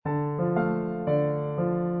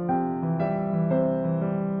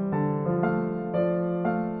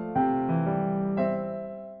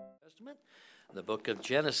book of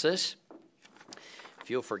Genesis. If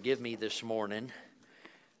you'll forgive me this morning,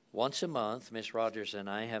 once a month, Miss Rogers and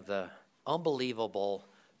I have the unbelievable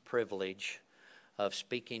privilege of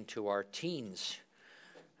speaking to our teens.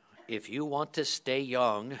 If you want to stay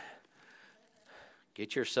young,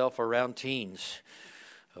 get yourself around teens.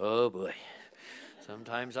 Oh boy.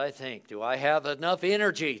 Sometimes I think, do I have enough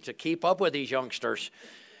energy to keep up with these youngsters?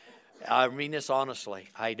 I mean this honestly.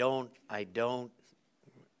 I don't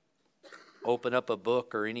open up a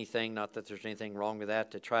book or anything, not that there's anything wrong with that,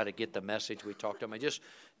 to try to get the message we talk to them. I just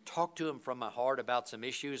talk to them from my heart about some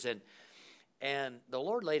issues, and the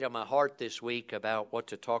Lord laid on my heart this week about what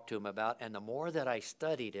to talk to them about, and the more that I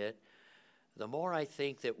studied it, the more I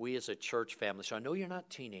think that we as a church family, so I know you're not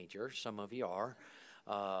teenagers, some of you are,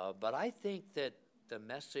 but I think that the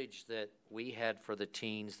message that we had for the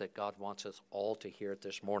teens that God wants us all to hear it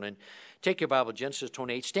this morning. Take your Bible, Genesis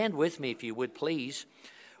 28. Stand with me if you would, please.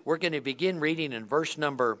 We're going to begin reading in verse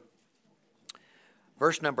number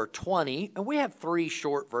 20, and we have three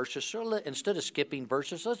short verses, so instead of skipping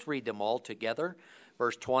verses, let's read them all together.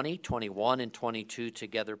 Verse 20, 21, and 22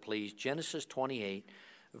 together, please. Genesis 28,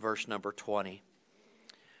 verse number 20.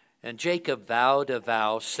 And Jacob vowed a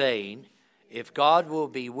vow, saying, if God will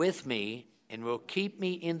be with me, and will keep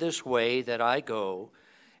me in this way that I go,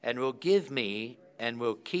 and will give me, and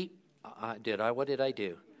will keep, what did I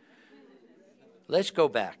do? Let's go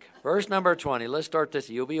back. Verse number 20. Let's start this.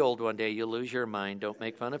 You'll be old one day. You'll lose your mind. Don't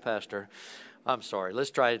make fun of Pastor. I'm sorry.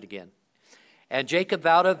 Let's try it again. And Jacob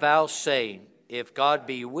vowed a vow, saying, if God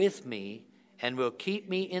be with me, and will keep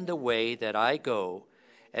me in the way that I go,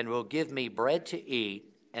 and will give me bread to eat,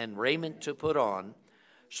 and raiment to put on,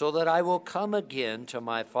 so that I will come again to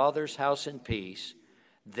my father's house in peace,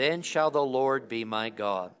 then shall the Lord be my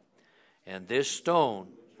God. And this stone,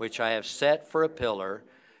 which I have set for a pillar,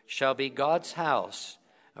 shall be God's house,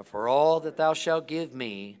 and for all that thou shalt give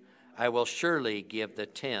me, I will surely give the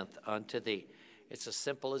 10th unto thee. It's as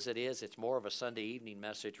simple as it is. It's more of a Sunday evening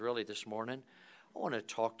message really this morning. I want to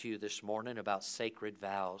talk to you this morning about sacred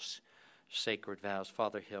vows. Sacred vows.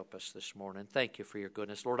 Father, help us this morning. Thank you for your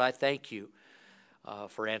goodness. Lord, I thank you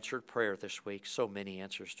for answered prayer this week. So many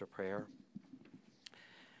answers to prayer.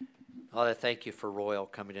 Lord, I thank you for Royal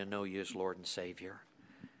coming to know you as Lord and Savior.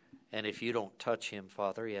 And if you don't touch him,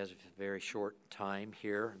 Father, he has a very short time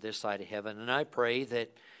here, this side of heaven. And I pray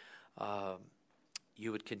that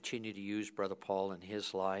you would continue to use Brother Paul in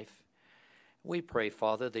his life. We pray,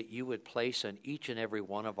 Father, that you would place in each and every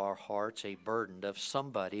one of our hearts a burden of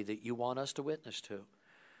somebody that you want us to witness to.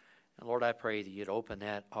 And Lord, I pray that you'd open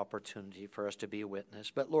that opportunity for us to be a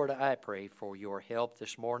witness. But Lord, I pray for your help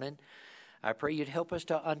this morning. I pray you'd help us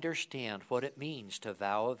to understand what it means to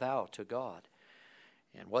vow a vow to God,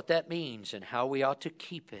 and what that means and how we ought to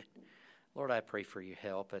keep it. Lord, I pray for your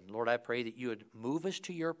help. And Lord, I pray that you would move us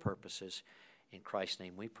to your purposes. In Christ's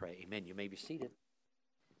name we pray. Amen. You may be seated.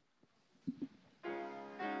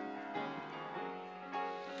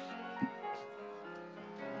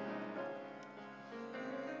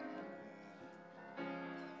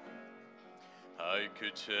 I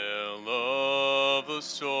could tell of the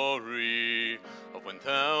story of when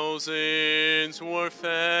thousands were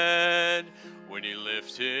fed, when he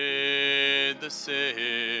lifted the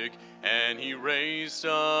sick and he raised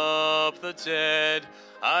up the dead.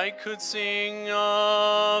 I could sing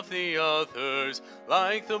of the others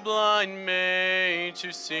like the blind made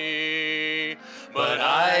to see, but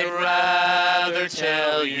I'd rather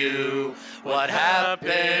tell you what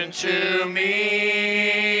happened to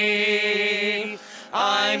me.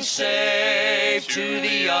 I'm saved to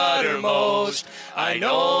the uttermost. I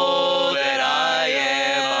know that I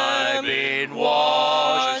am. I've been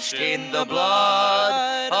washed in the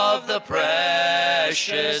blood of the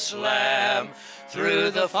precious Lamb.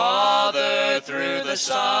 Through the Father, through the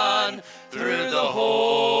Son, through the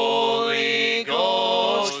Holy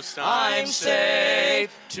Ghost, I'm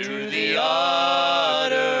saved to the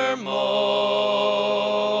uttermost.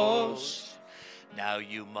 Now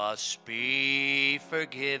you must be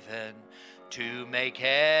forgiven to make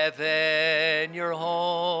heaven your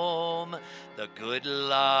home. The good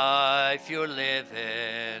life you're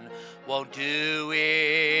living won't do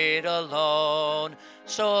it alone.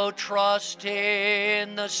 So trust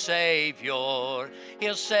in the Savior,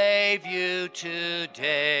 he'll save you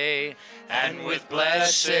today. And with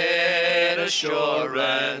blessed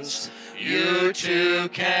assurance, you too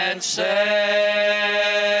can say,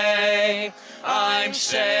 I'm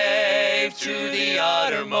saved to the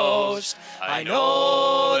uttermost. I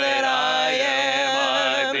know that I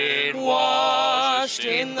am. I've been washed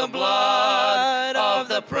in the blood of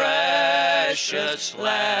the precious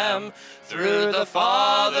Lamb. through the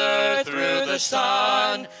Father, through the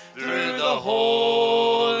Son, through the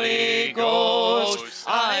Holy Ghost,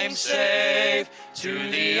 I'm safe to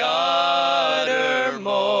the uttermost.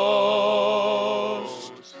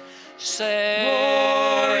 Saved,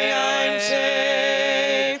 glory, I'm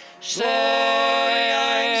saved. Glory,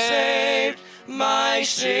 I'm saved. My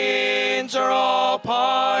sins are all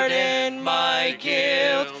pardoned. My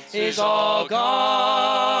guilt is all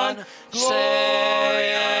gone.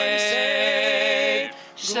 Glory, I'm saved.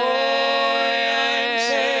 Glory, I'm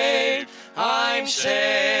saved. I'm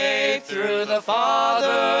saved through the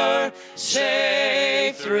Father,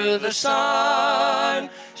 saved through the Son,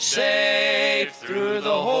 saved through the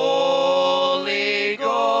Holy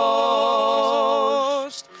Ghost.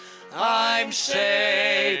 I'm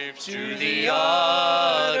saved to the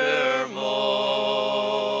uttermost.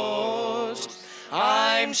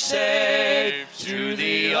 I'm saved to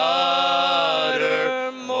the uttermost.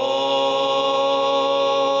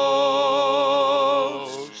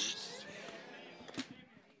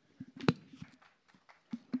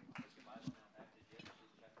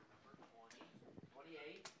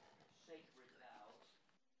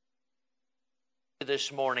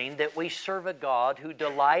 This morning that we serve a God who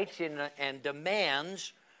delights in and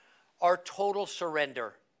demands our total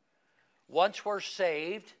surrender. Once we're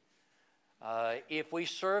saved, if we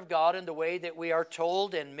serve God in the way that we are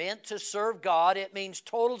told and meant to serve God, it means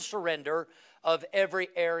total surrender of every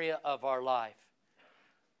area of our life.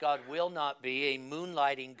 God will not be a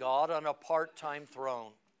moonlighting God on a part-time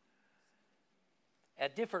throne.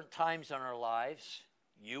 At different times in our lives,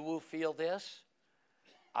 you will feel this.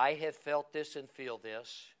 I have felt this and feel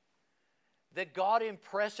this, that God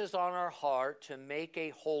impresses on our heart to make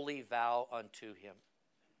a holy vow unto Him.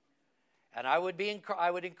 And I would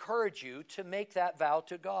encourage you to make that vow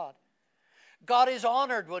to God. God is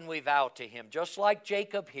honored when we vow to Him, just like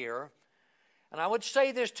Jacob here. And I would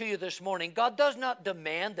say this to you this morning, God does not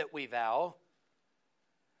demand that we vow,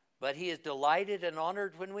 but He is delighted and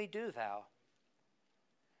honored when we do vow.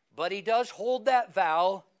 But He does hold that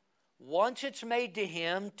vow once it's made to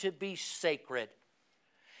Him to be sacred.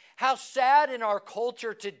 How sad in our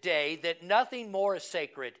culture today that nothing more is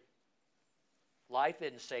sacred. Life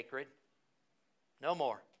isn't sacred. No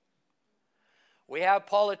more. We have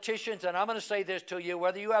politicians, and I'm going to say this to you,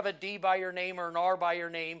 whether you have a D by your name or an R by your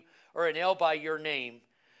name or an L by your name,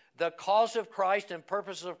 the cause of Christ and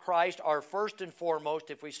purposes of Christ are first and foremost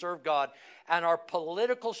if we serve God, and our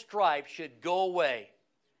political stripe should go away.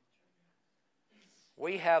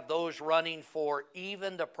 We have those running for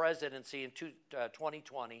even the presidency in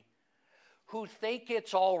 2020 who think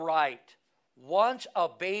it's all right once a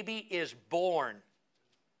baby is born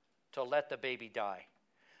to let the baby die.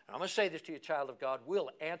 And I'm going to say this to you, child of God. We'll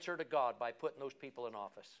answer to God by putting those people in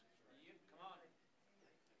office.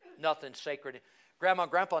 Nothing's sacred. Grandma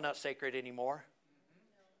and Grandpa are not sacred anymore.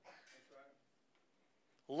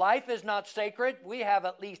 Life is not sacred. We have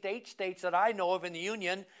at least 8 states that I know of in the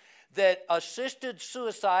Union that assisted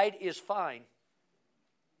suicide is fine.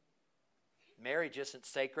 Marriage isn't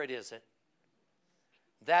sacred, is it?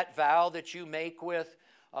 That vow that you make with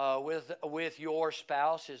your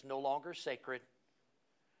spouse is no longer sacred.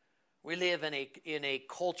 We live in a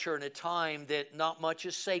culture and a time that not much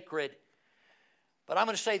is sacred. But I'm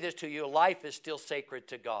going to say this to you, life is still sacred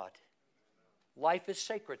to God. Life is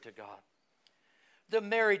sacred to God. The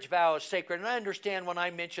marriage vow is sacred. And I understand when I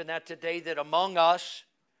mention that today that among us,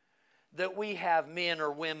 that we have men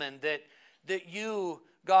or women that you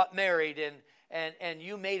got married and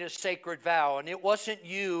you made a sacred vow. And it wasn't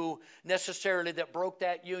you necessarily that broke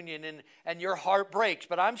that union and your heart breaks.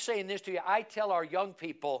 But I'm saying this to you. I tell our young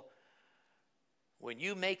people, when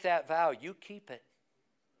you make that vow, you keep it.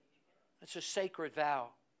 It's a sacred vow.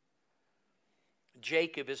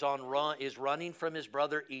 Jacob is running from his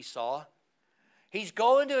brother Esau. He's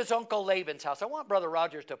going to his uncle Laban's house. I want Brother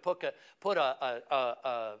Rogers to put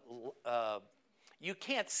you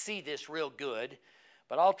can't see this real good,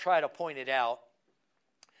 but I'll try to point it out.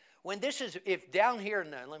 When this is, if down here,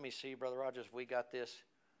 let me see, Brother Rogers, if we got this.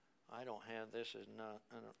 I don't have this.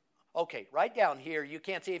 Okay, right down here, you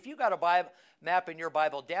can't see. If you got a Bible map in your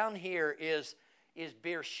Bible, down here is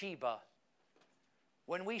Beersheba.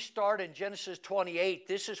 When we start in Genesis 28,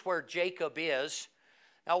 this is where Jacob is.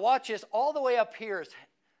 Now watch this, all the way up here is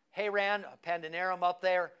Haran, Pandanaram up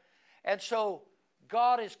there. And so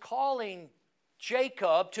God is calling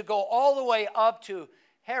Jacob to go all the way up to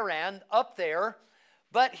Haran, up there.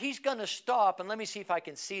 But he's going to stop, and let me see if I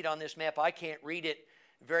can see it on this map. I can't read it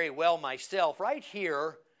very well myself. Right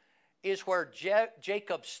here is where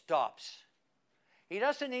Jacob stops. He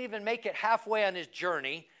doesn't even make it halfway on his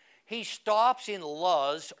journey. he stops in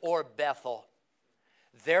Luz or Bethel.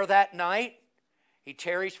 There that night, he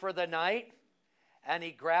tarries for the night, and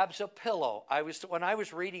he grabs a pillow. When I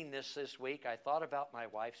was reading this week, I thought about my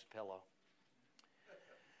wife's pillow.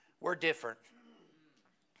 We're different.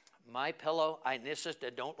 My pillow,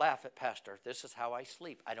 don't laugh at Pastor. This is how I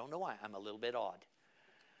sleep. I don't know why. I'm a little bit odd.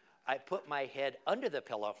 I put my head under the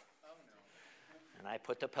pillow, and I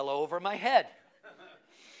put the pillow over my head.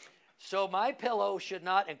 So my pillow should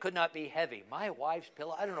not and could not be heavy. My wife's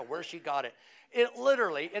pillow, I don't know where she got it. It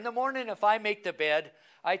literally, in the morning, if I make the bed,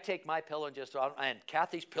 I take my pillow and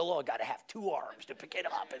Kathy's pillow, I got to have 2 arms to pick it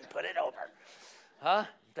up and put it over. Huh?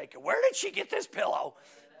 I'm thinking, where did she get this pillow?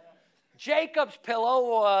 Jacob's pillow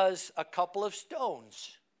was a couple of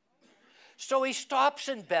stones. So he stops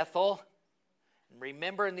in Bethel.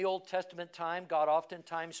 Remember, in the Old Testament time, God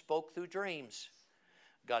oftentimes spoke through dreams.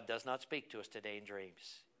 God does not speak to us today in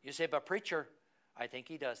dreams. You say, but preacher, I think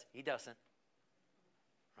he does. He doesn't.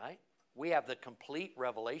 Right? We have the complete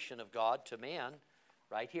revelation of God to man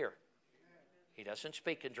right here. He doesn't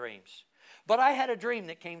speak in dreams. But I had a dream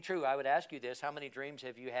that came true. I would ask you this, how many dreams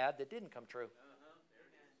have you had that didn't come true?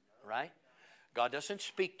 Right? God doesn't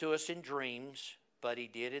speak to us in dreams, but he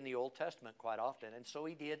did in the Old Testament quite often. And so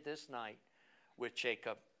he did this night with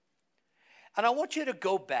Jacob. And I want you to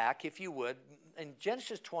go back, if you would, in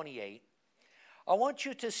Genesis 28. I want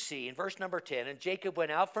you to see in verse number 10, and Jacob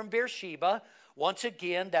went out from Beersheba. Once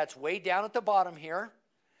again, that's way down at the bottom here.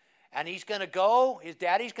 And he's going to go, his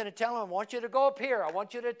daddy's going to tell him, I want you to go up here. I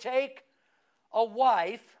want you to take a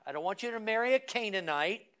wife. I don't want you to marry a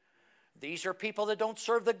Canaanite. These are people that don't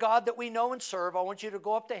serve the God that we know and serve. I want you to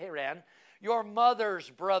go up to Haran. Your mother's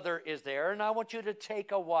brother is there, and I want you to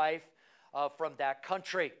take a wife from that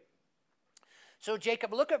country. So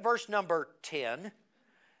Jacob, look at verse number 10.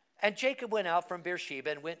 And Jacob went out from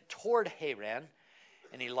Beersheba and went toward Haran.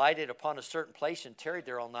 And he lighted upon a certain place and tarried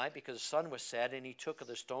there all night because the sun was set. And he took of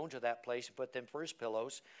the stones of that place and put them for his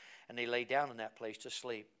pillows. And he lay down in that place to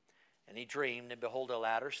sleep. And he dreamed, and behold, a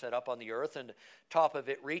ladder set up on the earth, and the top of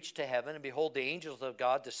it reached to heaven. And behold, the angels of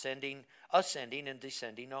God ascending and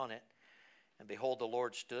descending on it. And behold, the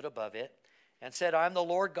Lord stood above it and said, I am the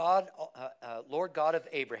Lord God of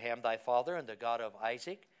Abraham thy father, and the God of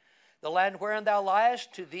Isaac. The land wherein thou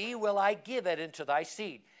liest, to thee will I give it, and to thy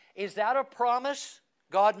seed. Is that a promise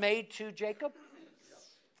God made to Jacob?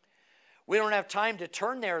 We don't have time to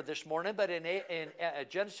turn there this morning, but in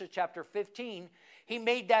Genesis chapter 15, he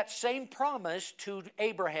made that same promise to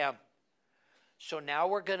Abraham. So now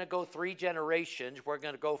we're going to go 3 generations. We're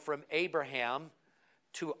going to go from Abraham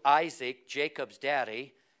to Isaac, Jacob's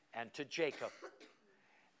daddy, and to Jacob.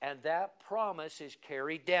 And that promise is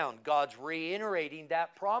carried down. God's reiterating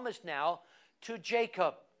that promise now to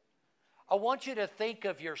Jacob. I want you to think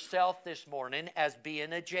of yourself this morning as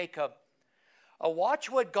being a Jacob. Watch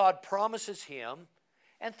what God promises him,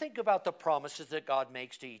 and think about the promises that God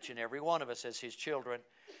makes to each and every one of us as his children.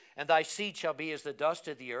 And thy seed shall be as the dust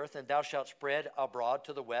of the earth, and thou shalt spread abroad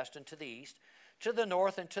to the west and to the east, to the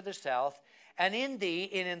north and to the south. And in thee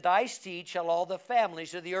and in thy seed shall all the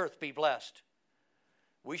families of the earth be blessed.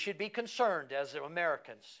 We should be concerned as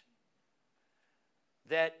Americans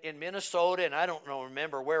that in Minnesota, and I don't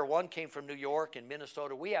remember where, one came from New York and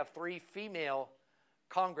Minnesota, we have 3 female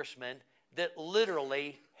congressmen that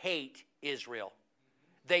literally hate Israel.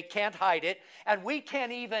 They can't hide it, and we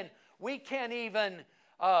can't even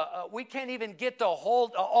get the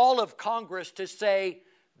whole all of Congress to say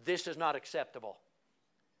this is not acceptable,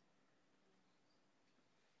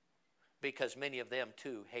 because many of them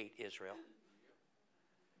too hate Israel.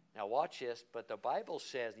 Now watch this, but the Bible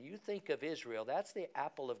says, you think of Israel, that's the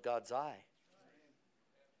apple of God's eye.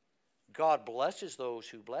 God blesses those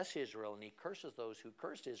who bless Israel, and he curses those who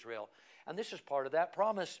curse Israel. And this is part of that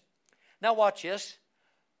promise. Now watch this.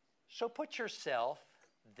 So put yourself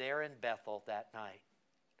there in Bethel that night.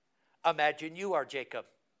 Imagine you are Jacob.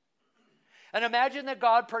 And imagine that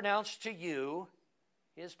God pronounced to you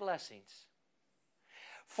his blessings.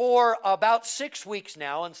 For about 6 weeks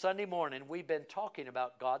now on Sunday morning, we've been talking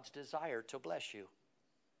about God's desire to bless you.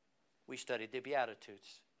 We studied the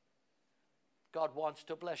Beatitudes. God wants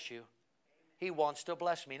to bless you. He wants to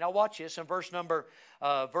bless me. Now watch this in verse number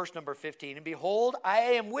 15. And behold, I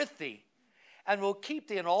am with thee, and will keep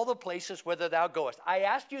thee in all the places whither thou goest. I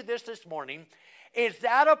asked you this morning, is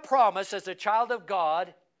that a promise as a child of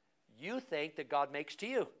God you think that God makes to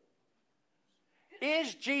you?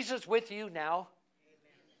 Is Jesus with you now?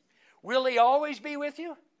 Will he always be with you?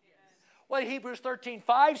 Yes. Well, Hebrews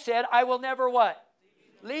 13:5 said, I will never what?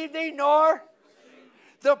 Leave thee nor?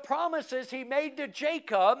 The promises he made to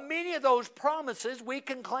Jacob, many of those promises we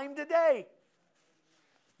can claim today.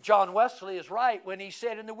 John Wesley is right when he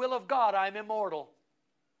said, in the will of God, I'm immortal.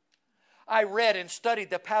 I read and studied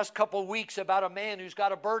the past couple weeks about a man who's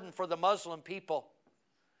got a burden for the Muslim people.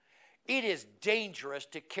 It is dangerous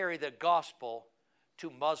to carry the gospel to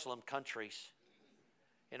Muslim countries.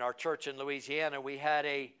 In our church in Louisiana, we had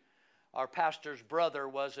our pastor's brother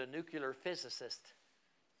was a nuclear physicist.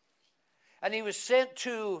 And he was sent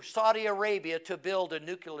to Saudi Arabia to build a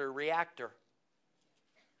nuclear reactor.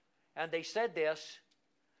 And they said this,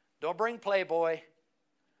 don't bring Playboy,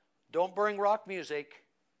 don't bring rock music,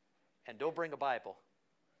 and don't bring a Bible.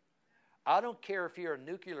 I don't care if you're a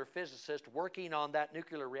nuclear physicist working on that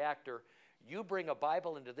nuclear reactor, you bring a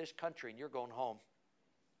Bible into this country and you're going home.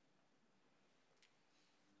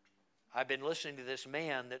 I've been listening to this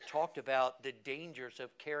man that talked about the dangers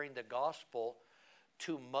of carrying the gospel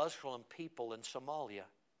to Muslim people in Somalia.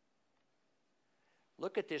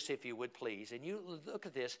 Look at this if you would please. And you look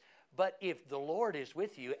at this. But if the Lord is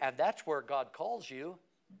with you, and that's where God calls you,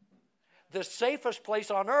 the safest place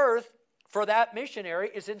on earth for that missionary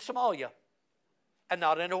is in Somalia and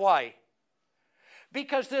not in Hawaii.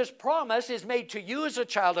 Because this promise is made to you as a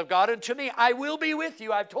child of God and to me. I will be with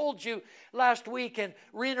you. I've told you last week and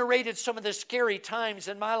reiterated some of the scary times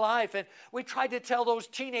in my life. And we tried to tell those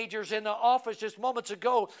teenagers in the office just moments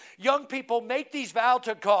ago, young people, make these vows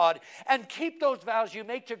to God and keep those vows you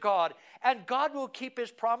make to God. And God will keep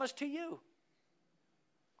His promise to you.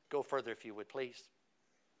 Go further if you would, please.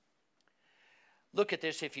 Look at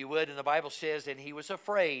this if you would. And the Bible says, and he was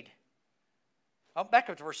afraid. Back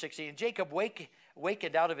up to verse 16. And Jacob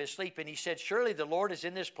wakened out of his sleep, and he said, surely the Lord is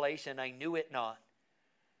in this place, and I knew it not.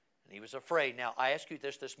 And he was afraid. Now, I ask you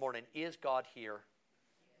this morning, is God here?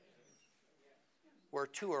 Where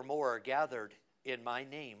two or more are gathered in my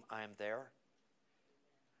name, I am there.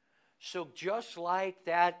 So just like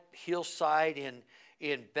that hillside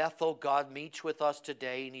in Bethel, God meets with us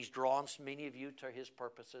today, and He's drawn so many of you to His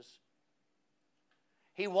purposes.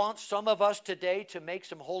 He wants some of us today to make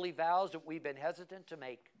some holy vows that we've been hesitant to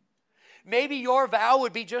make. Maybe your vow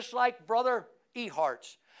would be just like Brother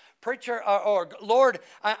Ehart's. Preacher, or Lord,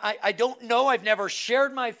 I don't know. I've never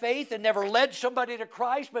shared my faith and never led somebody to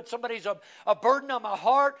Christ, but somebody's a burden on my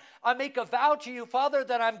heart. I make a vow to you, Father,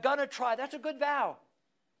 that I'm going to try. That's a good vow.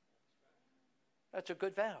 That's a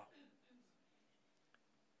good vow.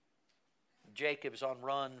 Jacob's on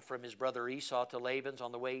run from his brother Esau to Laban's.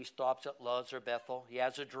 On the way, he stops at Luz or Bethel. He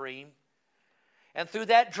has a dream. And through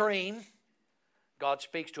that dream, God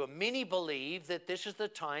speaks to him. Many believe that this is the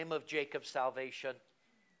time of Jacob's salvation.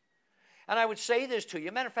 And I would say this to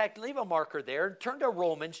you. Matter of fact, leave a marker there and turn to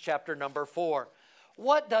Romans chapter number 4.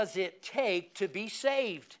 What does it take to be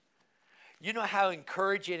saved? You know how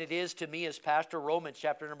encouraging it is to me as pastor, Romans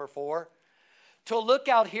chapter number 4, to look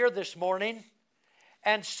out here this morning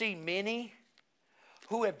and see many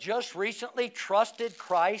who have just recently trusted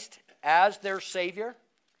Christ as their Savior.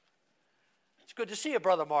 It's good to see you,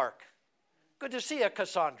 Brother Mark. Good to see you,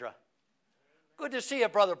 Cassandra. Good to see you,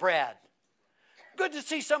 Brother Brad. Good to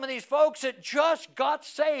see some of these folks that just got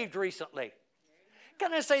saved recently.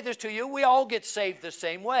 Can I say this to you? We all get saved the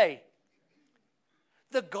same way.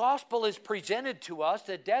 The gospel is presented to us,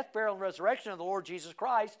 the death, burial, and resurrection of the Lord Jesus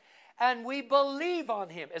Christ, and we believe on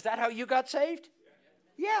Him. Is that how you got saved?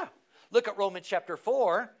 Yeah. Look at Romans chapter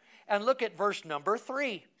 4 and look at verse number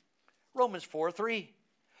 3. Romans 4:3.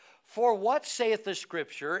 For what saith the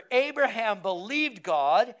Scripture? Abraham believed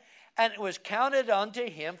God, and it was counted unto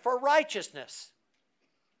him for righteousness.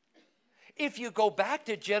 If you go back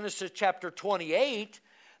to Genesis chapter 28,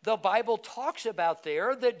 the Bible talks about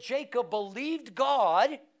there that Jacob believed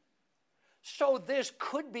God. So this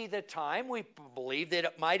could be the time, we believe that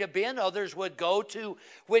it might have been, others would go to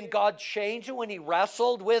when God changed and when He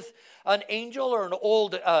wrestled with an angel or an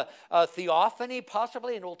old theophany,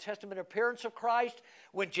 possibly an Old Testament appearance of Christ,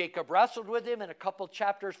 when Jacob wrestled with Him and a couple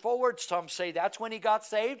chapters forward. Some say that's when he got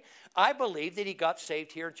saved. I believe that he got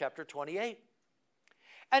saved here in chapter 28.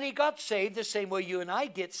 And he got saved the same way you and I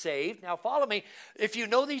get saved. Now follow me. If you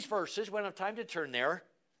know these verses, we don't have time to turn there.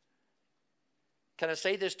 Can I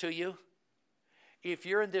say this to you? If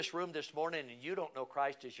you're in this room this morning and you don't know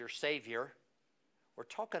Christ as your Savior, we're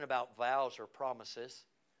talking about vows or promises.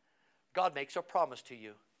 God makes a promise to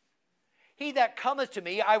you. He that cometh to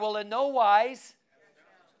me, I will in no wise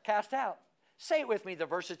cast out. Say it with me, the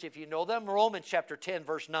verses, if you know them. Romans chapter 10,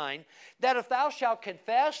 verse 9. That if thou shalt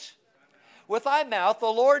confess with thy mouth the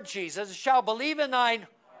Lord Jesus, shalt believe in thine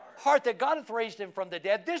heart that God hath raised Him from the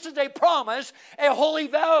dead. This is a promise, a holy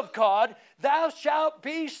vow of God. Thou shalt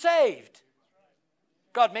be saved.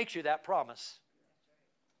 God makes you that promise.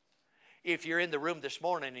 If you're in the room this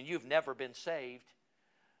morning and you've never been saved,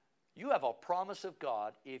 You have a promise of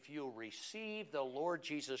God if you receive the Lord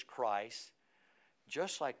Jesus Christ,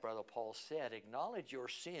 just like Brother Paul said, acknowledge your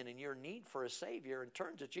sin and your need for a Savior and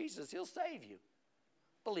turn to Jesus, He'll save you.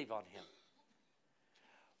 Believe on Him.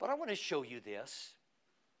 But I want to show you this.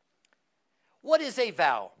 What is a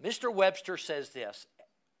vow? Mr. Webster says this.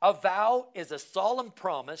 A vow is a solemn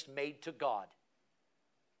promise made to God.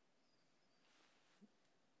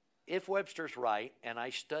 If Webster's right, and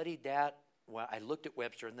I studied that, well, I looked at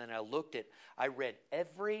Webster, and then I read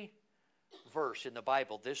every verse in the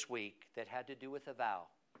Bible this week that had to do with a vow.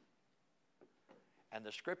 And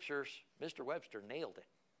the scriptures, Mr. Webster nailed it.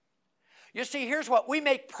 You see, here's what, we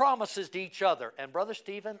make promises to each other. And Brother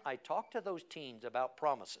Stephen, I talked to those teens about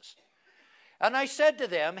promises. And I said to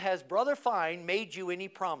them, has Brother Fine made you any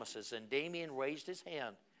promises? And Damien raised his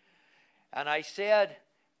hand. And I said,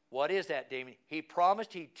 what is that, Damien? He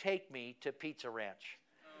promised he'd take me to Pizza Ranch.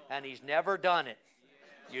 And he's never done it.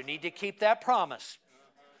 You need to keep that promise.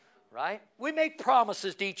 Right? We make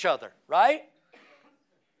promises to each other, right?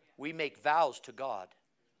 We make vows to God.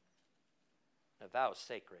 A vow is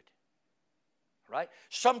sacred. Right?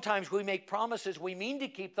 Sometimes we make promises, we mean to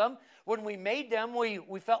keep them. When we made them,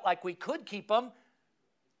 we felt like we could keep them,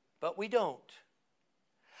 but we don't.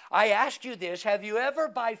 I ask you this, have you ever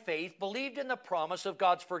by faith believed in the promise of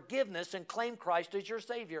God's forgiveness and claimed Christ as your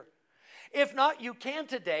Savior? If not, you can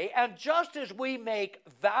today. And just as we make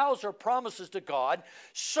vows or promises to God,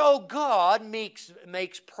 so God makes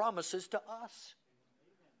promises to us.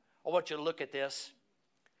 I want you to look at this.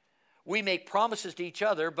 We make promises to each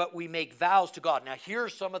other, but we make vows to God. Now,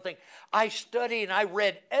 here's some of the things. I studied and I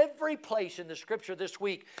read every place in the Scripture this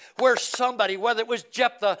week where somebody, whether it was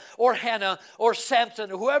Jephthah or Hannah or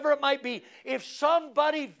Samson or whoever it might be, if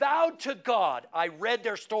somebody vowed to God, I read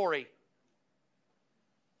their story.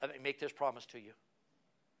 Let me make this promise to you.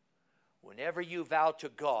 Whenever you vow to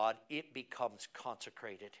God, it becomes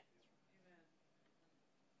consecrated.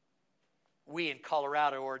 We in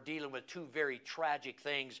Colorado are dealing with two very tragic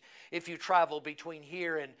things. If you travel between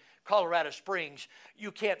here and Colorado Springs,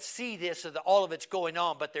 you can't see this, all of it's going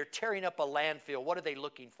on, but they're tearing up a landfill. What are they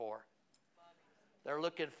looking for? They're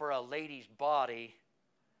looking for a lady's body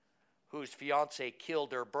whose fiance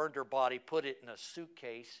killed her, burned her body, put it in a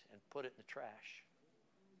suitcase, and put it in the trash.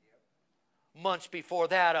 Months before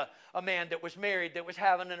that, a man that was married, that was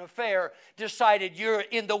having an affair, decided, you're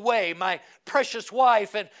in the way, my precious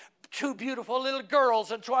wife and two beautiful little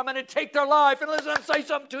girls, and so I'm going to take their life. And listen, I'll say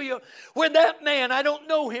something to you. When that man, I don't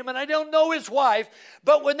know him and I don't know his wife,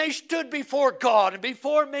 but when they stood before God and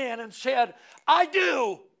before man and said, I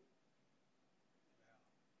do.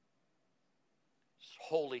 It's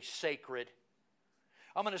holy, sacred.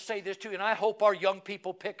 I'm going to say this to you, and I hope our young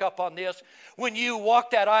people pick up on this. When you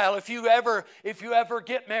walk that aisle, if you ever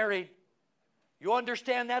get married, you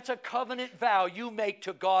understand that's a covenant vow you make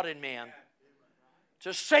to God and man. It's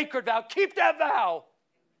a sacred vow. Keep that vow.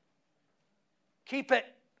 Keep it.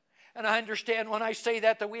 And I understand when I say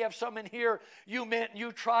that we have some in here, you meant,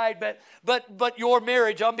 you tried, but your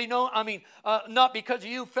marriage, not because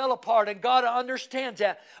you fell apart, and God understands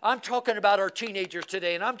that. I'm talking about our teenagers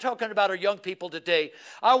today, and I'm talking about our young people today.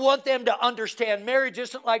 I want them to understand marriage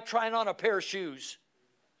isn't like trying on a pair of shoes.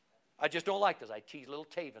 I just don't like this. I tease little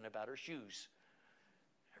Taven about her shoes.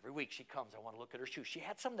 Every week she comes, I want to look at her shoes. She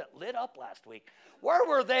had some that lit up last week. Where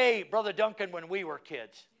were they, Brother Duncan, when we were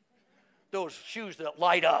kids? Those shoes that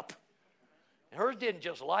light up. Hers didn't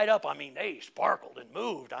just light up. I mean, they sparkled and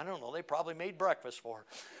moved. I don't know. They probably made breakfast for her.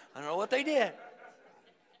 I don't know what they did.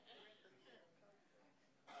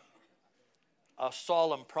 A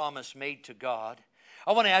solemn promise made to God.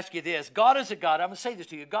 I want to ask you this. God is a God. I'm going to say this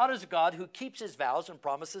to you. God is a God who keeps his vows and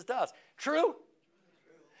promises to us. True?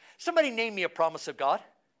 Somebody name me a promise of God.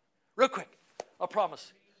 Real quick. A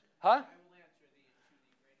promise. Huh?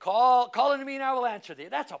 Call unto me and I will answer thee.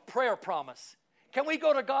 That's a prayer promise. Can we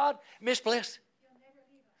go to God? Miss Bliss?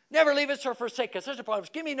 Never leave us or forsake us. There's a promise.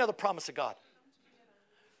 Give me another promise of God.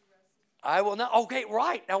 I will not. Okay,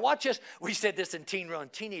 right. Now watch this. We said this in Teen Run.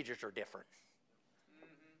 Teenagers are different.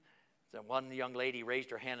 Then one young lady raised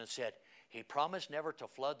her hand and said, he promised never to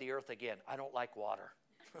flood the earth again. I don't like water.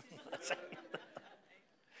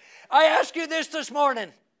 I ask you this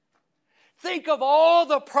morning. Think of all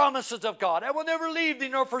the promises of God. I will never leave thee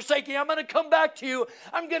nor forsake thee. I'm going to come back to you.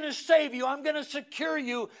 I'm going to save you. I'm going to secure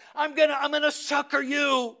you. I'm going to succor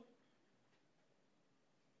you.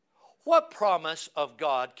 What promise of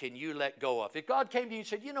God can you let go of? If God came to you and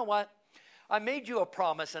said, you know what? I made you a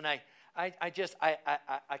promise and I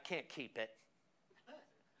can't keep it.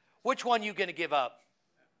 Which one are you going to give up?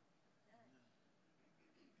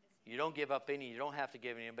 You don't give up any. You don't have to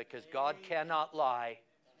give any because God cannot lie.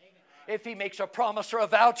 If He makes a promise or a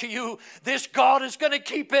vow to you, this God is going to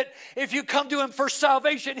keep it. If you come to Him for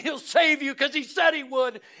salvation, He'll save you because He said He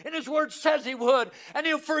would. And His Word says He would. And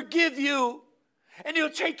He'll forgive you. And He'll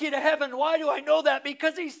take you to heaven. Why do I know that?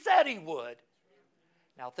 Because He said He would.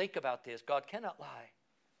 Now think about this. God cannot lie.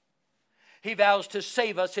 He vows to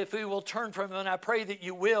save us if we will turn from Him, and I pray that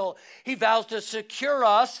you will. He vows to secure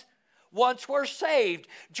us once we're saved.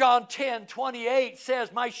 John 10:28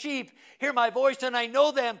 says, my sheep hear my voice, and I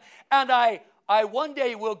know them, and I one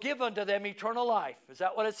day will give unto them eternal life. Is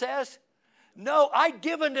that what it says? No, I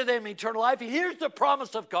give unto them eternal life. Here's the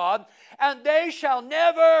promise of God, and they shall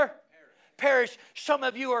never perish. Some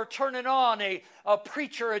of you are turning on a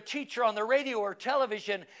preacher, a teacher on the radio or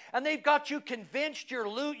television, and they've got you convinced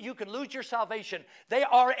you can lose your salvation. They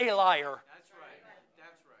are a liar. That's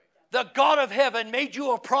right. The God of heaven made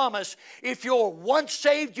you a promise. If you're once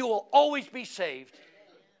saved, you will always be saved.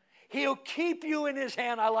 He'll keep you in His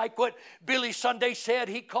hand. I like what Billy Sunday said.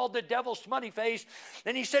 He called the devil smutty face.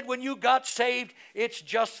 And he said, when you got saved, it's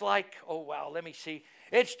just like,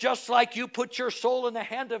 it's just like you put your soul in the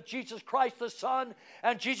hand of Jesus Christ the Son,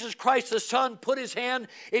 and Jesus Christ the Son put His hand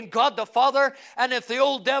in God the Father. And if the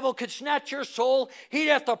old devil could snatch your soul, he'd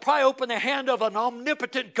have to pry open the hand of an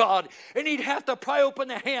omnipotent God, and he'd have to pry open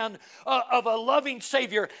the hand of a loving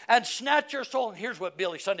Savior and snatch your soul. And here's what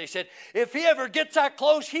Billy Sunday said: if he ever gets that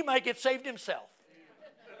close, he might get saved himself.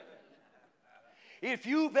 If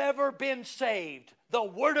you've ever been saved, the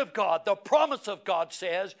Word of God, the promise of God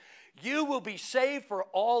says, you will be saved for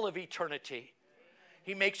all of eternity.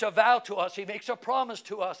 He makes a vow to us. He makes a promise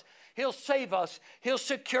to us. He'll save us. He'll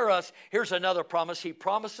secure us. Here's another promise. He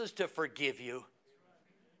promises to forgive you.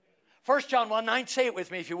 1 John 1:9, say it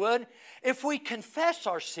with me if you would. If we confess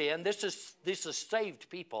our sin, this is saved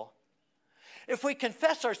people. If we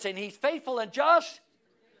confess our sin, He's faithful and just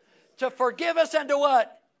to forgive us and to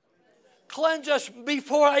what? Cleanse us.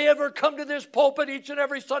 Before I ever come to this pulpit each and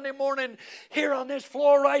every Sunday morning here on this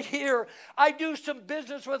floor right here, I do some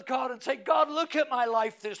business with God and say, God, look at my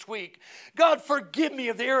life this week. God, forgive me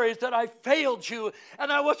of the areas that I failed you and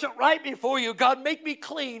I wasn't right before you. God, make me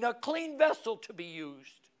clean, a clean vessel to be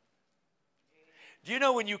used. Do you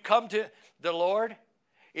know when you come to the Lord,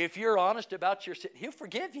 if you're honest about your sin, He'll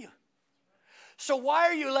forgive you. So why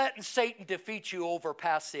are you letting Satan defeat you over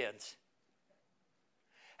past sins?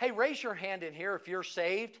 Hey, raise your hand in here if you're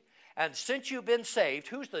saved. And since you've been saved,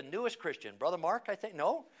 who's the newest Christian? Brother Mark, I think?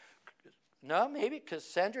 No, maybe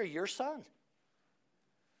Cassandra, your son.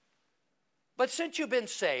 But since you've been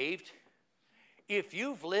saved, if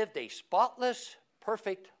you've lived a spotless,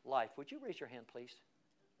 perfect life, would you raise your hand, please?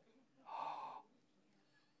 Oh,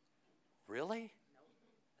 really?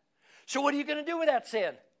 So what are you going to do with that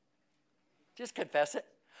sin? Just confess it.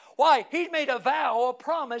 Why? He's made a vow, a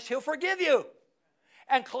promise, He'll forgive you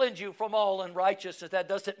and cleanse you from all unrighteousness. That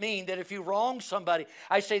doesn't mean that if you wrong somebody,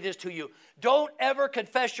 I say this to you, don't ever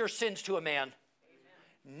confess your sins to a man.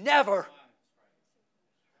 Amen. Never.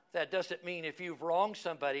 That doesn't mean if you've wronged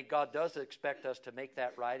somebody, God does expect us to make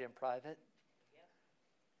that right in private.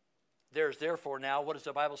 There's therefore now, what does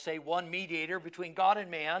the Bible say? One mediator between God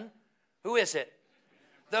and man. Who is it?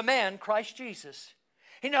 The man, Christ Jesus.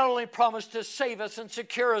 He not only promised to save us and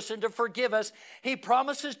secure us and to forgive us, He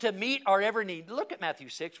promises to meet our every need. Look at Matthew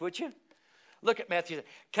 6, would you? Look at Matthew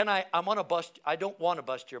 6. I don't want to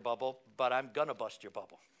bust your bubble, but I'm going to bust your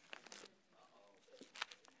bubble.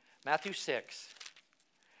 Matthew 6.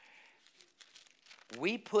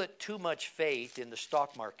 We put too much faith in the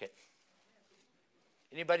stock market.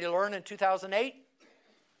 Anybody learn in 2008?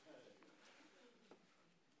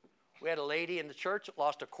 We had a lady in the church that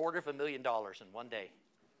lost $250,000 in one day.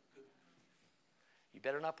 You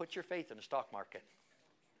better not put your faith in the stock market.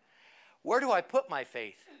 Where do I put my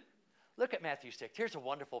faith? Look at Matthew 6. Here's a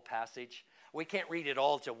wonderful passage. We can't read it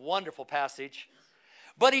all. It's a wonderful passage.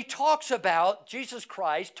 But Jesus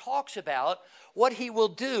Christ talks about what He will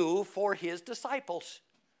do for His disciples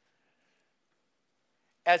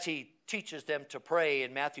as He teaches them to pray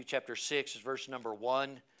in Matthew chapter 6, verse number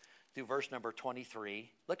 1 through verse number 23.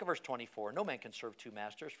 Look at verse 24. No man can serve two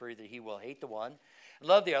masters, for either he will hate the one and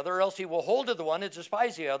love the other, or else he will hold to the one and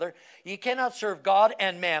despise the other. You cannot serve God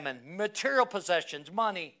and mammon, material possessions,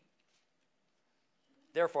 money.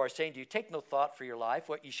 Therefore I say to you, take no thought for your life,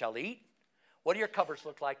 what you shall eat. What do your cupboards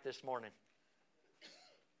look like this morning?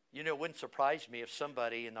 You know, it wouldn't surprise me if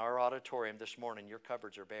somebody in our auditorium this morning, your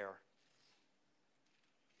cupboards are bare.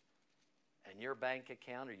 And your bank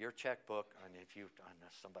account or your checkbook, and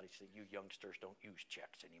somebody said, you youngsters don't use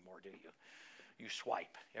checks anymore, do you? You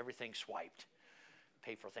swipe. Everything's swiped.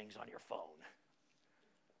 Pay for things on your phone.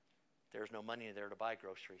 There's no money there to buy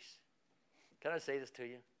groceries. Can I say this to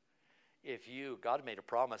you? God made a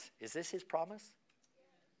promise. Is this his promise?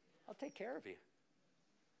 I'll take care of you.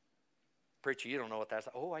 Preacher, you don't know what that's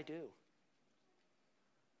like. Oh, I do.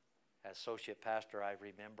 As associate pastor, I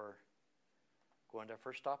remember going to our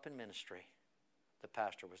first stop in ministry. The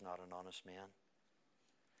pastor was not an honest man.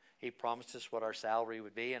 He promised us what our salary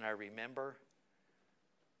would be, and I remember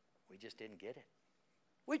we just didn't get it.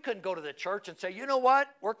 We couldn't go to the church and say, you know what?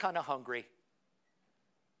 We're kind of hungry.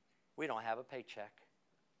 We don't have a paycheck.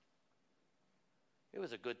 It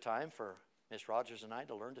was a good time for Miss Rogers and I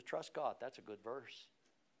to learn to trust God. That's a good verse.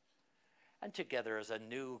 And together as a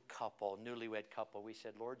new couple, newlywed couple, we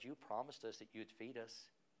said, Lord, you promised us that you'd feed us.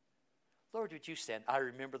 Lord, would you send? I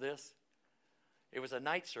remember this. It was a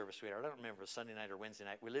night service we had. I don't remember if it was Sunday night or Wednesday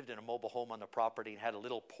night. We lived in a mobile home on the property and had a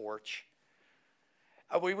little porch.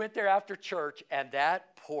 And we went there after church, and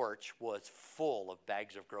that porch was full of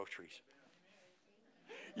bags of groceries.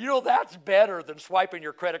 You know, that's better than swiping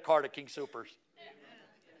your credit card at King Soopers.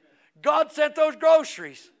 God sent those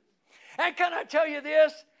groceries. And can I tell you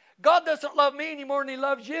this? God doesn't love me any more than he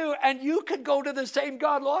loves you, and you can go to the same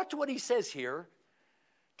God. Watch what he says here.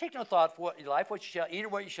 Take no thought for what your life, what you shall eat or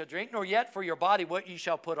what you shall drink, nor yet for your body what you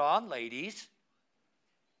shall put on, ladies.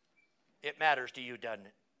 It matters to you, doesn't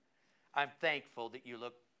it? I'm thankful that you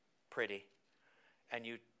look pretty and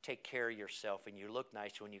you take care of yourself and you look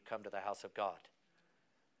nice when you come to the house of God.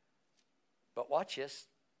 But watch this.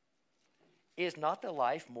 Is not the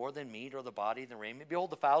life more than meat, or the body than raiment?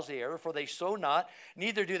 Behold the fowls of the air, for they sow not,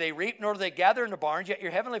 neither do they reap, nor do they gather in the barns, yet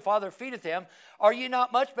your heavenly Father feedeth them. Are ye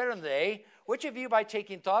not much better than they? Which of you by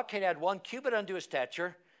taking thought can add 1 cubit unto his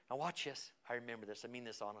stature? Now watch this. I remember this. I mean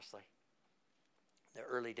this honestly. The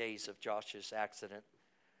early days of Josh's accident,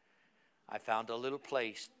 I found a little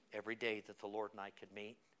place every day that the Lord and I could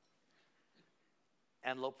meet.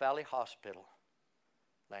 Antelope Valley Hospital,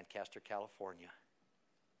 Lancaster, California.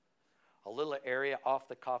 A little area off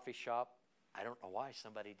the coffee shop. I don't know why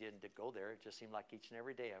somebody didn't go there. It just seemed like each and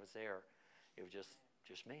every day I was there. It was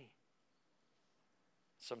just me.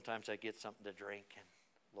 Sometimes I get something to drink and,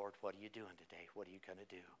 Lord, what are you doing today? What are you going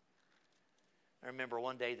to do? I remember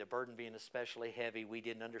one day the burden being especially heavy. We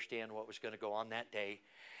didn't understand what was going to go on that day.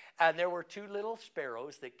 And there were 2 little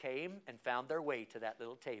sparrows that came and found their way to that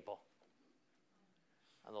little table.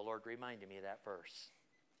 And the Lord reminded me of that verse.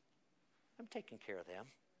 I'm taking care of them.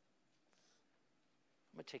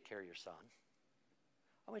 I'm going to take care of your son.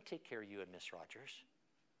 I'm going to take care of you and Miss Rogers.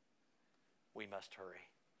 We must hurry.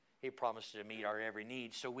 He promised to meet our every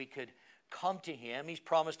need so we could come to him. He's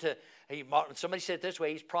promised to, somebody said it this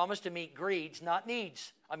way, he's promised to meet greeds, not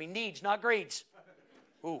needs. I mean needs, not greeds.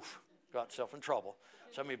 Oof, got himself in trouble.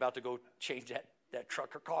 Somebody about to go change that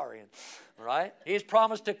truck or car in. All right? He's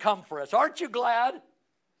promised to come for us. Aren't you glad?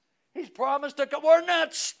 He's promised to come. We're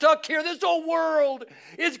not stuck here. This whole world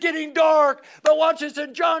is getting dark. But watch this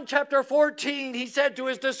in John chapter 14. He said to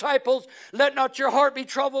his disciples, let not your heart be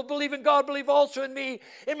troubled. Believe in God. Believe also in me.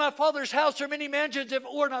 In my Father's house are many mansions. If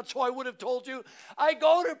it were not so, I would have told you. I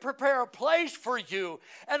go to prepare a place for you.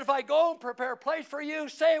 And if I go and prepare a place for you,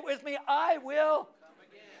 say it with me, I will.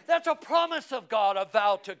 That's a promise of God, a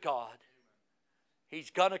vow to God.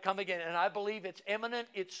 He's going to come again. And I believe it's imminent.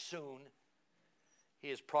 It's soon. He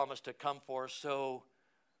has promised to come for us, so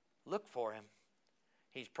look for him.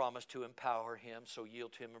 He's promised to empower him, so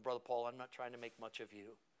yield to him. And Brother Paul, I'm not trying to make much of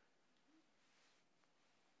you.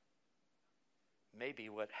 Maybe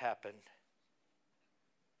what happened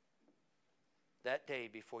that day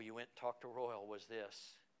before you went and talked to Royal was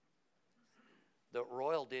this. That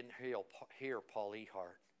Royal didn't hear Paul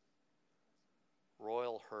Ehart.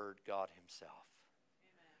 Royal heard God himself.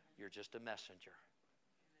 Amen. You're just a messenger.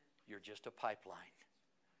 Amen. You're just a pipeline.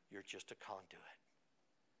 You're just a conduit.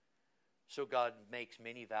 So God makes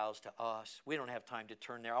many vows to us. We don't have time to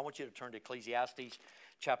turn there. I want you to turn to Ecclesiastes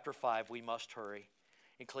chapter 5. We must hurry.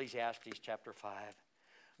 Ecclesiastes chapter 5.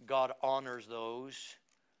 God honors those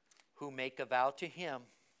who make a vow to him.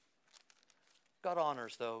 God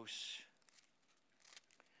honors those.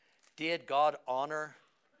 Did God honor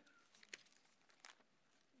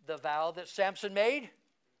the vow that Samson made?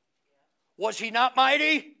 Was he not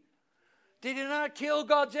mighty? Did he not kill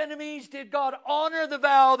God's enemies? Did God honor the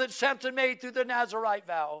vow that Samson made through the Nazirite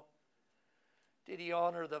vow? Did he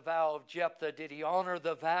honor the vow of Jephthah? Did he honor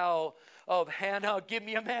the vow of Hannah? Give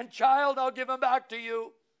me a man-child, I'll give him back to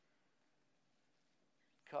you.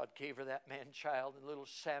 God gave her that man-child, and little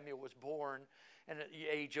Samuel was born. And at the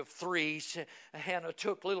age of 3, Hannah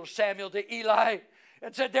took little Samuel to Eli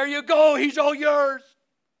and said, there you go, he's all yours.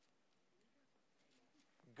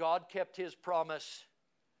 God kept his promise.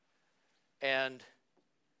 And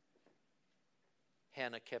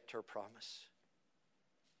Hannah kept her promise.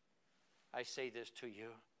 I say this to you,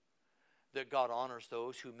 that God honors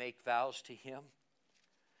those who make vows to Him.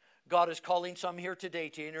 God is calling some here today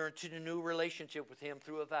to enter into a new relationship with Him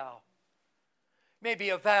through a vow. Maybe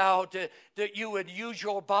a vow that you would use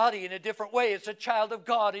your body in a different way as a child of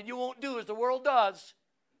God, and you won't do as the world does.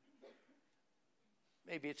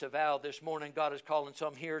 Maybe it's a vow this morning. God is calling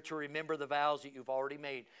some here to remember the vows that you've already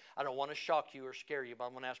made. I don't want to shock you or scare you, but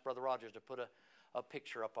I'm going to ask Brother Rogers to put a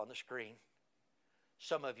picture up on the screen.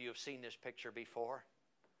 Some of you have seen this picture before.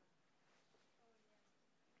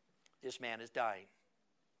 This man is dying.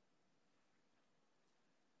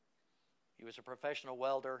 He was a professional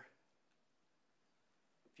welder.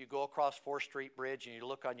 If you go across 4th Street Bridge and you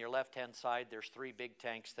look on your left-hand side, there's 3 big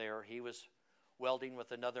tanks there. He was welding with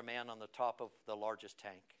another man on the top of the largest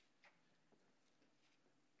tank.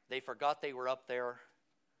 They forgot they were up there.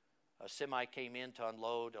 A semi came in to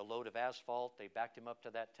unload a load of asphalt. They backed him up to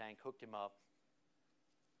that tank, hooked him up.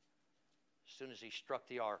 As soon as he struck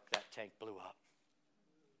the arc, that tank blew up.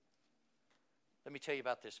 Let me tell you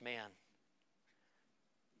about this man.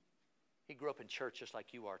 He grew up in church just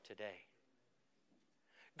like you are today.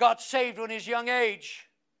 Got saved when his young age.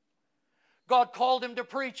 God called him to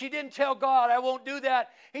preach. He didn't tell God, I won't do that.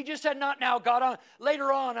 He just said, not now, God.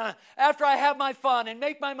 Later on, after I have my fun and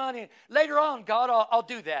make my money, later on, God, I'll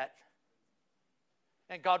do that.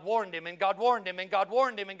 And God warned him, and God warned him, and God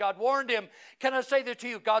warned him, and God warned him. Can I say that to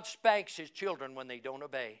you? God spanks His children when they don't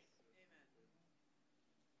obey. Amen.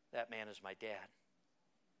 That man is my dad.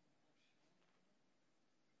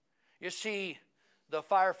 You see, the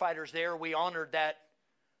firefighters there, we honored that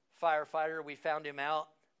firefighter. We found him out.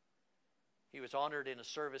 He was honored in a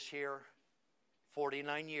service here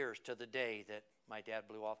 49 years to the day that my dad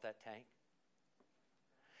blew off that tank.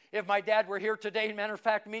 If my dad were here today, matter of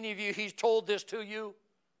fact, many of you, he's told this to you.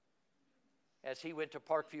 As he went to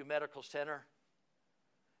Parkview Medical Center,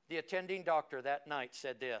 the attending doctor that night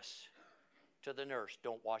said this to the nurse,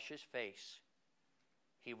 don't wash his face.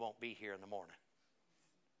 He won't be here in the morning.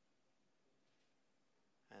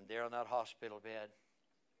 And there on that hospital bed,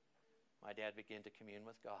 my dad began to commune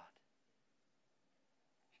with God.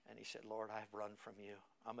 And he said, Lord, I've run from you.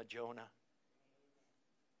 I'm a Jonah.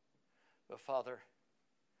 But Father,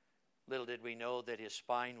 little did we know that his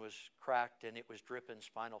spine was cracked and it was dripping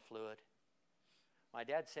spinal fluid. My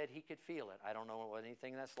dad said he could feel it. I don't know what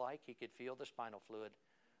anything that's like. He could feel the spinal fluid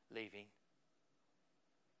leaving.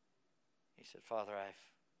 He said, Father,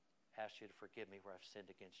 I've asked you to forgive me where I've sinned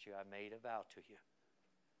against you. I made a vow to you.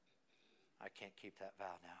 I can't keep that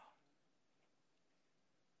vow now.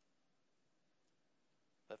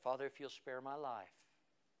 But Father, if you'll spare my life,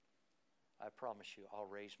 I promise you I'll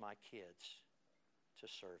raise my kids to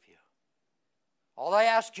serve you. All I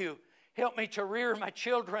ask you, help me to rear my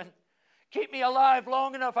children. Keep me alive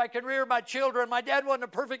long enough I can rear my children. My dad wasn't a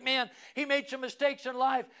perfect man. He made some mistakes in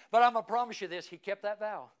life. But I'm going to promise you this, he kept that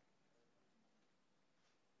vow.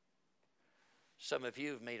 Some of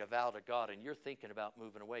you have made a vow to God and you're thinking about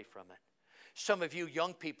moving away from it. Some of you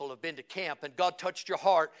young people have been to camp and God touched your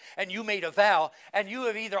heart and you made a vow and you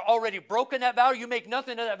have either already broken that vow or you make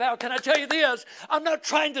nothing of that vow. Can I tell you this? I'm not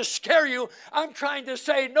trying to scare you. I'm trying to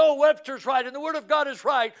say, no, Webster's right and the Word of God is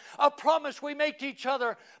right. A promise we make to each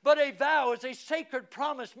other, but a vow is a sacred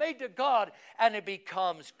promise made to God and it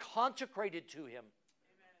becomes consecrated to Him.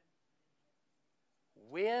 Amen.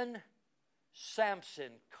 When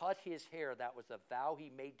Samson cut his hair, that was a vow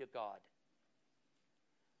he made to God.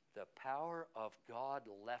 The power of God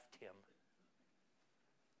left him.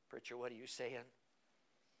 Preacher, what are you saying?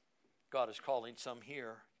 God is calling some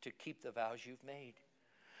here to keep the vows you've made.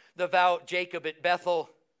 The vow of Jacob at Bethel,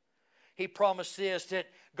 he promised this, that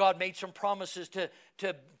God made some promises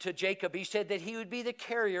to Jacob. He said that he would be the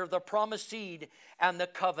carrier of the promised seed and the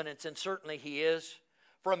covenants, and certainly he is,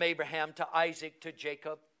 from Abraham to Isaac to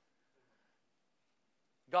Jacob.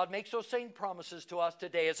 God makes those same promises to us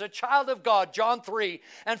today. As a child of God, John 3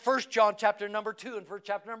 and 1 John chapter number 2 and 1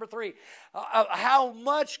 chapter number 3. How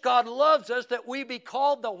much God loves us that we be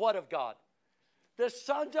called the what of God? The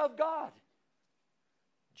sons of God.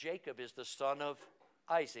 Jacob is the son of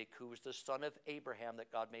Isaac, who was the son of Abraham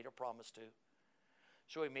that God made a promise to.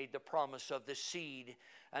 So he made the promise of the seed.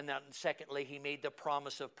 And then secondly, he made the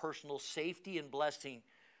promise of personal safety and blessing.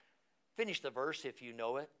 Finish the verse if you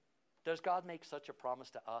know it. Does God make such a promise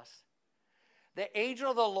to us? The angel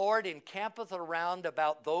of the Lord encampeth around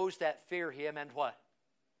about those that fear him and what?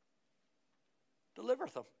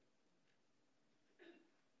 Delivereth them.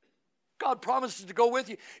 God promises to go with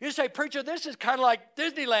you. You say, preacher, this is kind of like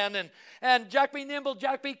Disneyland and Jack Be Nimble,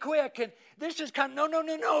 Jack Be Quick. And this is kind of,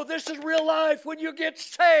 no. This is real life. When you get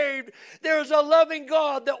saved, there's a loving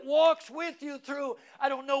God that walks with you through. I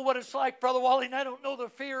don't know what it's like, Brother Wally, and I don't know the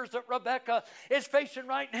fears that Rebecca is facing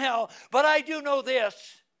right now. But I do know this.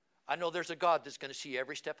 I know there's a God that's going to see you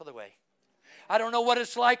every step of the way. I don't know what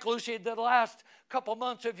it's like, Lucy, the last couple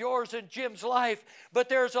months of yours and Jim's life, but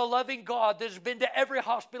there's a loving God that has been to every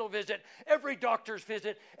hospital visit, every doctor's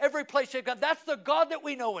visit, every place they've gone. That's the God that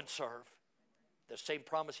we know and serve. The same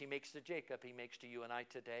promise he makes to Jacob, he makes to you and I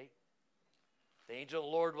today. The angel of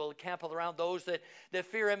the Lord will encamp around those that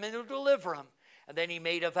fear him and will deliver them. And then he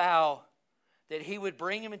made a vow that he would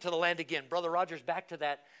bring him into the land again. Brother Rogers, back to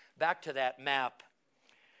that map.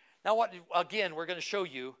 Now, what again, we're going to show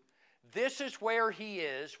you. This is where he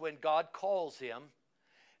is when God calls him.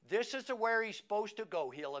 This is where he's supposed to go.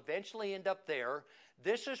 He'll eventually end up there.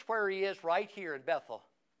 This is where he is right here in Bethel.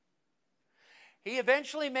 He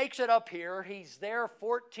eventually makes it up here. He's there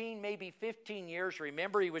 14, maybe 15 years.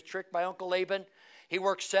 Remember, he was tricked by Uncle Laban. He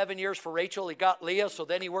worked 7 years for Rachel. He got Leah, so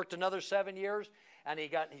then he worked another 7 years, and he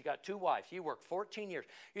got 2 wives. He worked 14 years.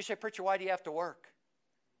 You say, preacher, why do you have to work?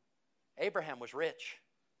 Abraham was rich.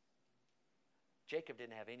 Jacob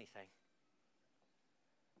didn't have anything.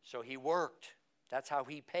 So he worked. That's how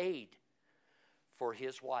he paid for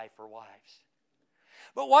his wife or wives.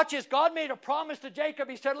 But watch this. God made a promise to Jacob.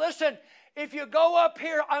 He said, listen, if you go up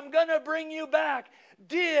here, I'm going to bring you back.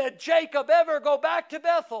 Did Jacob ever go back to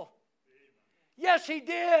Bethel? Yes, he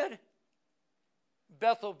did.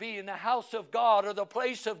 Bethel being the house of God or the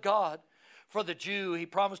place of God. For the Jew, he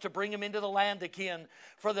promised to bring him into the land again.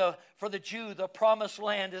 For the Jew, the promised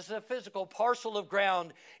land is a physical parcel of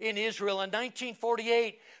ground in Israel. In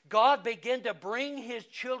 1948, God began to bring his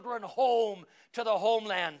children home to the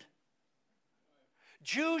homeland.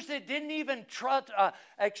 Jews that didn't even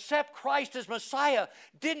accept Christ as Messiah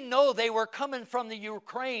didn't know they were coming from the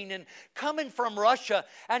Ukraine and coming from Russia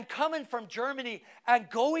and coming from Germany and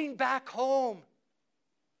going back home.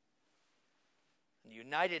 The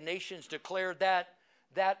United Nations declared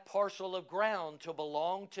that parcel of ground to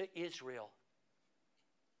belong to Israel.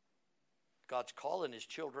 God's calling his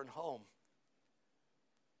children home.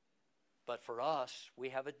 But for us, we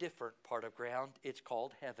have a different part of ground. It's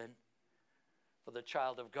called heaven. For the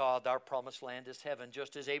child of God, our promised land is heaven.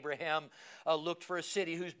 Just as Abraham looked for a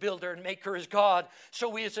city whose builder and maker is God, so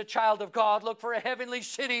we as a child of God look for a heavenly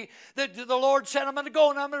city that the Lord said, I'm going to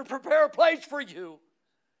go and I'm going to prepare a place for you.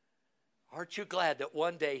 Aren't you glad that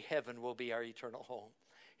one day heaven will be our eternal home?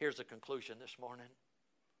 Here's the conclusion this morning.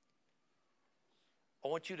 I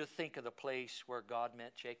want you to think of the place where God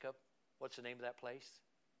met Jacob. What's the name of that place?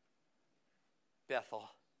 Bethel.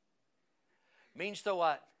 Means the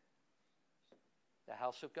what? The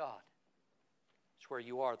house of God. It's where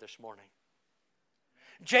you are this morning.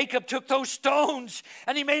 Jacob took those stones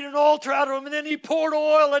and he made an altar out of them, and then he poured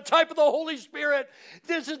oil, a type of the Holy Spirit.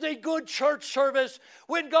 This is a good church service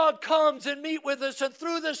when God comes and meets with us, and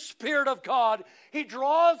through the Spirit of God, he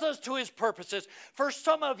draws us to his purposes. For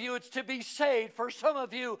some of you, it's to be saved. For some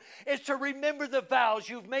of you, it's to remember the vows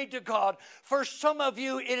you've made to God. For some of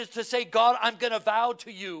you, it is to say, God, I'm going to vow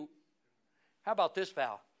to you. How about this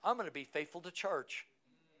vow? I'm going to be faithful to church.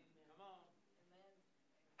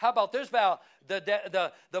 How about this vow?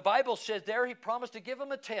 The Bible says there he promised to give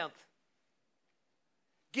him a tenth.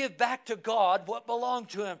 Give back to God what belonged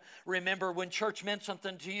to him. Remember when church meant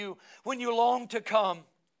something to you, when you longed to come.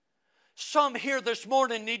 Some here this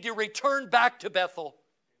morning need to return back to Bethel.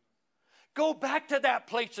 Go back to that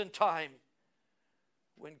place and time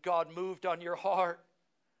when God moved on your heart.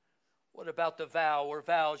 What about the vow or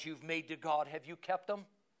vows you've made to God? Have you kept them?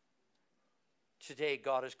 Today,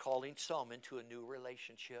 God is calling some into a new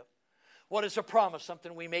relationship. What is a promise?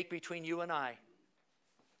 Something we make between you and I.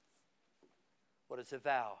 What is a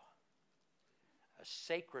vow? A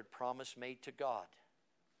sacred promise made to God.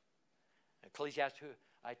 Ecclesiastes,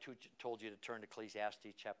 I told you to turn to Ecclesiastes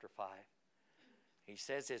chapter 5. He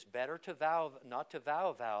says it's better to vow, not to vow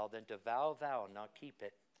a vow, than to vow a vow and not keep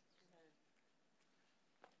it.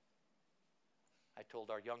 I told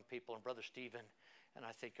our young people, and Brother Stephen, and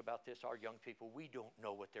I think about this, our young people, we don't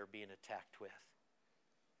know what they're being attacked with.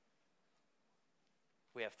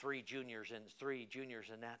 We have three juniors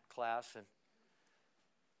in that class, and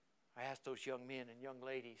I asked those young men and young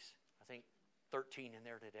ladies, I think 13 in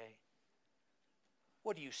there today,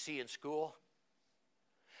 what do you see in school?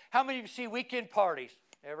 How many of you see weekend parties?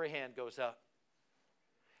 Every hand goes up.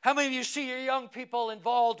 How many of you see your young people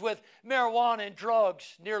involved with marijuana and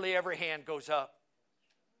drugs? Nearly every hand goes up.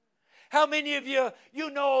 How many of you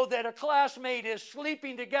know that a classmate is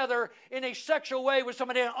sleeping together in a sexual way with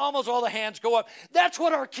somebody and almost all the hands go up? That's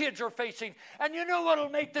what our kids are facing. And you know what will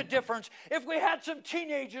make the difference? If we had some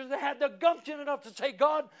teenagers that had the gumption enough to say,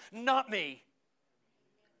 God, not me.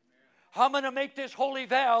 I'm going to make this holy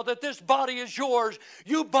vow that this body is yours.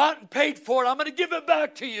 You bought and paid for it. I'm going to give it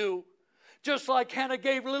back to you. Just like Hannah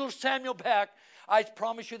gave little Samuel back. I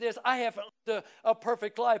promise you this, I haven't lived a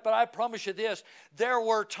perfect life, but I promise you this, there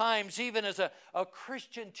were times, even as a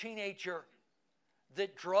Christian teenager,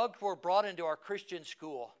 that drugs were brought into our Christian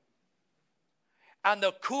school. And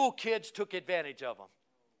the cool kids took advantage of them.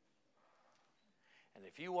 And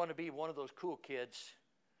if you want to be one of those cool kids,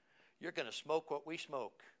 you're going to smoke what we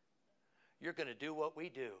smoke. You're going to do what we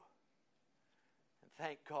do. And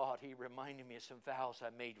thank God he reminded me of some vows I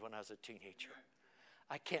made when I was a teenager.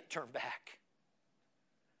 I can't turn back.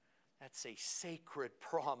 That's a sacred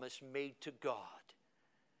promise made to God.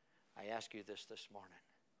 I ask you this morning.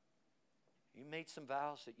 You made some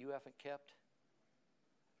vows that you haven't kept?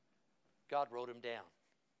 God wrote them down.